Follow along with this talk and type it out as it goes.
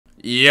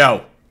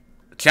Yo,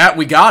 chat,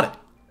 we got it.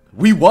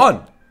 We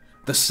won.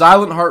 The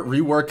Silent Heart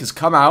rework has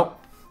come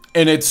out,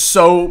 and it's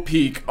so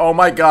peak. Oh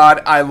my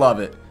god, I love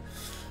it.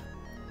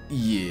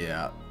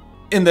 Yeah.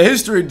 In the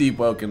history of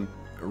Deepwoken,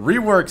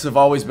 reworks have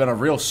always been a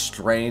real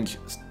strange,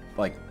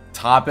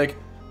 topic,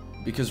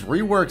 because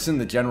reworks in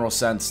the general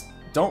sense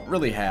don't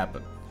really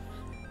happen.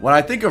 When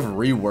I think of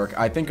rework,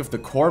 I think of the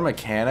core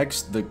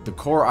mechanics, the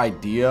core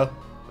idea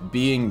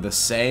being the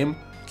same,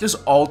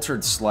 just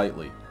altered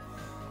slightly.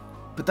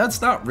 But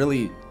that's not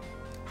really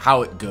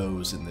how it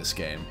goes in this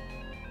game.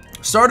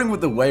 Starting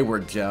with the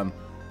Wayward Gem,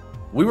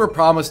 we were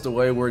promised a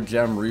Wayward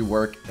Gem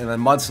rework, and then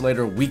months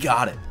later, we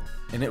got it.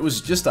 And it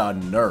was just a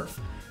nerf.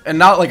 And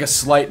not like a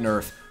slight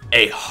nerf,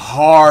 a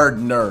hard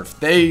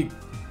nerf.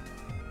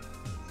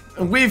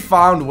 We've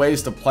found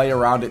ways to play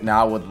around it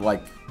now with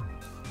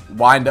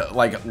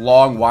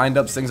long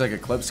wind-ups, things like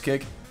Eclipse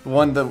Kick. But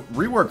when the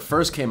rework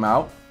first came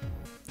out,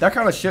 that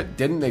kind of shit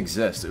didn't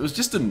exist. It was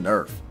just a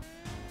nerf.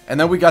 And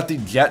then we got the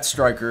Jet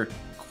Striker,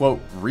 quote,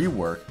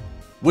 rework,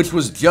 which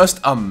was just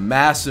a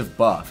massive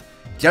buff.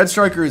 Jet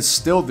Striker is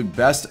still the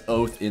best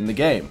oath in the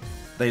game.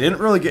 They didn't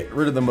really get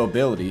rid of the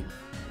mobility.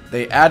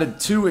 They added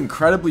 2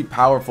 incredibly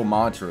powerful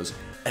mantras,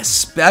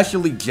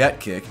 especially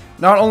Jet Kick.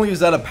 Not only is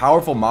that a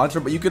powerful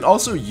mantra, but you can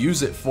also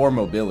use it for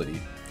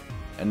mobility.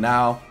 And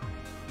now,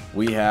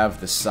 we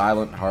have the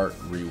Silent Heart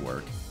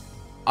rework.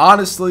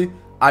 Honestly,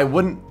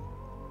 when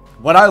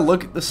I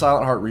look at the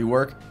Silent Heart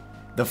rework,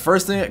 the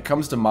first thing that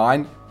comes to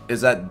mind is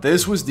that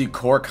this was the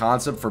core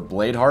concept for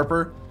Blade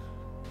Harper,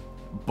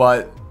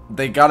 but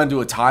they got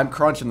into a time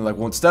crunch and they're like,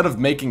 well, instead of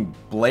making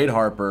Blade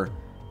Harper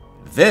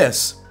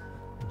this,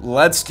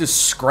 let's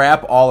just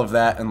scrap all of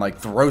that and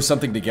throw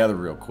something together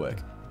real quick.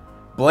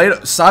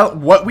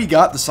 What we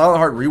got, the Silent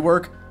Heart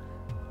rework,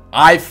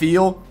 I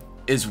feel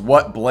is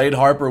what Blade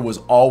Harper was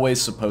always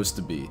supposed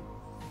to be.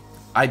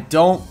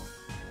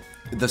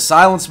 The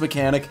silence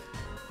mechanic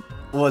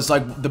was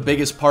the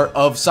biggest part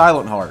of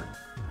Silent Heart.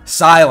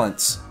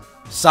 Silence.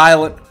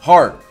 Silent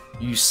Heart.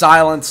 You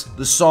silence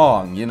the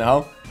song, you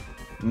know?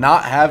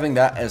 Not having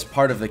that as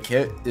part of the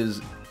kit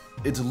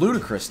it's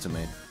ludicrous to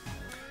me.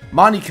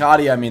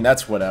 Monikati, I mean,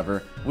 that's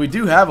whatever. We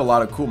do have a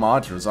lot of cool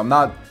mantras.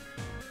 Silent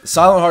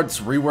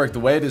Heart's rework, the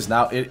way it is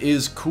now, it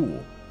is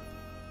cool.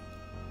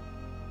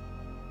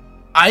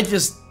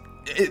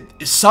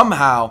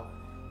 Somehow,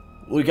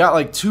 we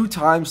got 2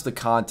 times the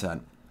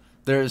content.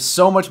 There's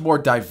so much more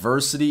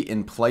diversity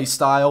in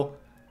playstyle,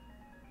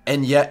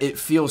 and yet it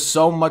feels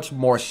so much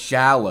more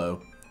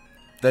shallow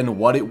than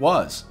what it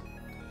was.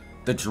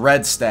 The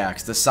dread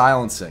stacks, the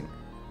silencing.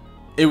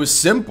 It was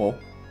simple.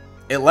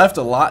 It left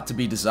a lot to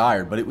be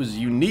desired, but it was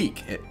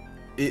unique.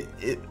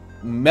 It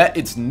met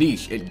its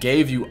niche. It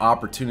gave you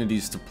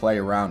opportunities to play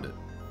around it.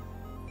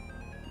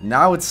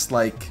 Now it's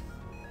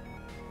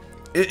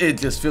it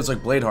just feels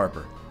like Blade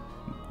Harper.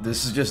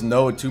 This is just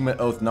No Attunement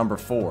Oath number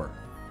 4.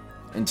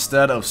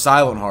 Instead of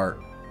Silent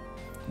Heart.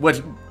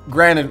 Which,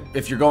 granted,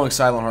 if you're going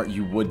Silent Heart,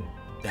 you would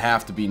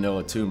have to be No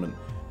Attunement.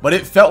 But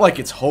it felt like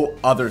its whole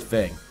other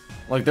thing.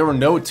 There were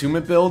No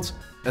Attunement builds,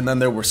 and then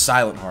there were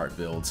Silent Heart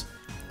builds.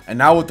 And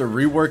now with the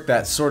rework,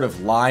 that sort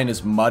of line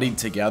is muddied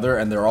together,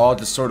 and they're all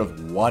just sort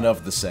of one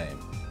of the same.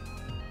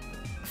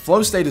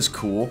 Flow state is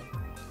cool.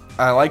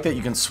 I like that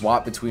you can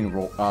swap between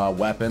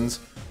weapons.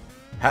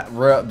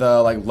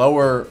 The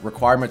lower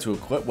requirement to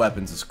equip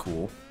weapons is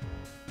cool.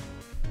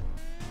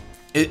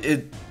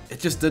 It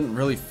just didn't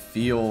really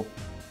feel...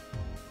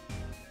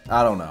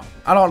 I don't know.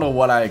 I don't know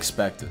what I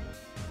expected.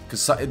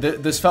 Because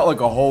this felt like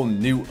a whole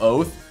new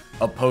oath,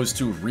 opposed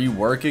to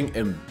reworking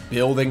and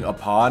building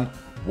upon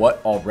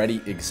what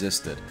already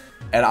existed.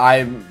 And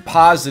I'm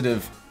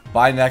positive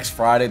by next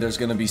Friday there's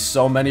going to be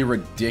so many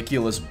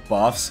ridiculous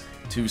buffs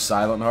to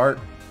Silent Heart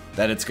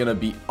that it's going to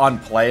be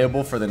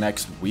unplayable for the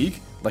next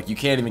week. You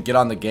can't even get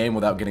on the game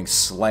without getting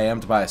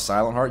slammed by a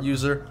Silent Heart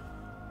user.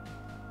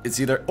 It's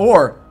either...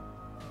 Or,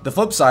 the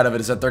flip side of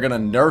it is that they're going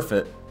to nerf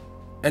it,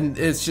 and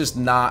it's just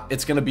not...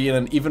 It's going to be in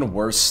an even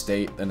worse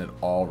state than it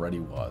already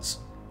was.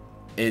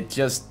 It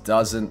just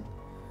doesn't...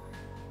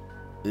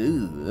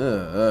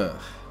 It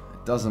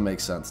doesn't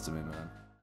make sense to me, man.